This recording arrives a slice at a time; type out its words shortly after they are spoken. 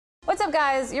What's up,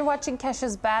 guys? You're watching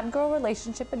Kesha's Bad Girl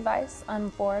Relationship Advice on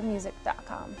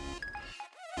 4music.com.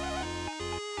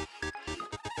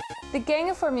 The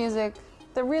gang of 4music,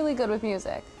 they're really good with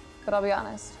music, but I'll be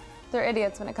honest, they're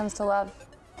idiots when it comes to love.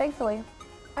 Thankfully,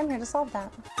 I'm here to solve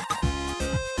that.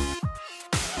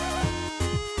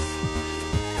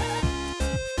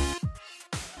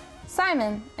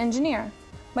 Simon, engineer.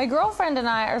 My girlfriend and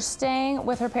I are staying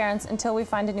with her parents until we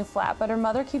find a new flat, but her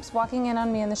mother keeps walking in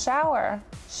on me in the shower.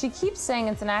 She keeps saying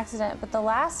it's an accident, but the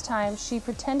last time she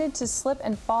pretended to slip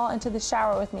and fall into the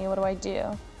shower with me. What do I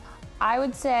do? I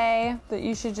would say that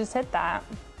you should just hit that.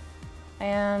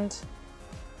 And,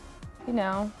 you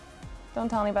know, don't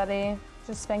tell anybody,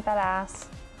 just spank that ass.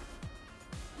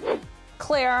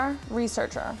 Claire,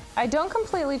 researcher. I don't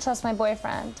completely trust my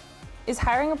boyfriend. Is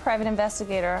hiring a private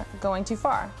investigator going too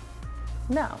far?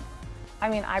 No. I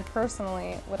mean, I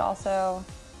personally would also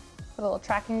put a little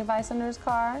tracking device under his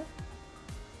car.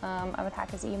 I would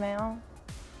hack his email.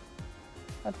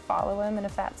 I'd follow him in a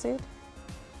fat suit.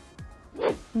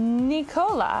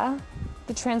 Nicola,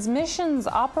 the transmissions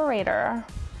operator.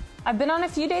 I've been on a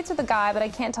few dates with a guy, but I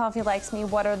can't tell if he likes me.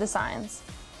 What are the signs?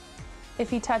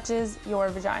 If he touches your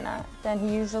vagina, then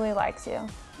he usually likes you.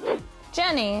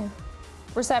 Jenny,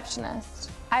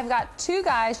 receptionist. I've got two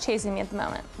guys chasing me at the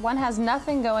moment. One has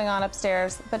nothing going on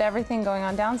upstairs, but everything going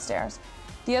on downstairs.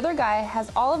 The other guy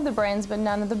has all of the brains, but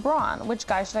none of the brawn. Which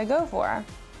guy should I go for?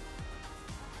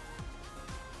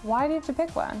 Why do you have to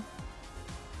pick one?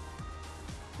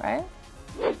 Right?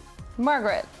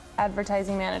 Margaret,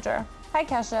 advertising manager. Hi,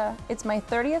 Kesha. It's my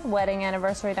 30th wedding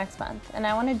anniversary next month, and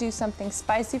I want to do something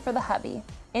spicy for the hubby.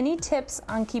 Any tips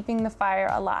on keeping the fire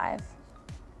alive?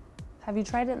 Have you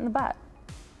tried it in the butt?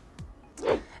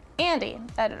 Andy,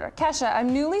 editor. Kesha,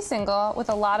 I'm newly single with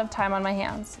a lot of time on my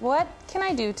hands. What can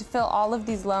I do to fill all of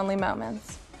these lonely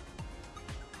moments?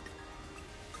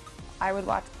 I would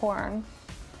watch porn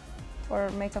or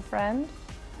make a friend.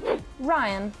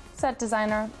 Ryan, set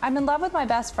designer. I'm in love with my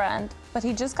best friend, but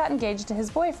he just got engaged to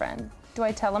his boyfriend. Do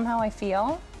I tell him how I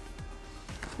feel?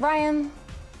 Ryan,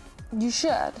 you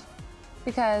should,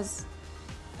 because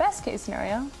best case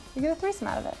scenario, you get a threesome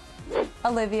out of it.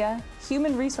 Olivia,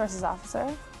 human resources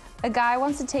officer. A guy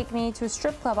wants to take me to a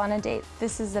strip club on a date.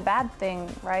 This is a bad thing,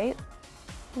 right?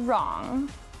 Wrong.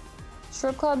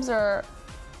 Strip clubs are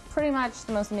pretty much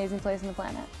the most amazing place on the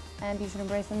planet, and you should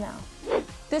embrace them now.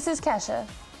 This is Kesha.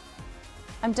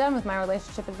 I'm done with my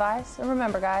relationship advice, and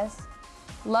remember, guys,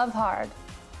 love hard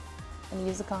and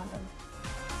use a condom.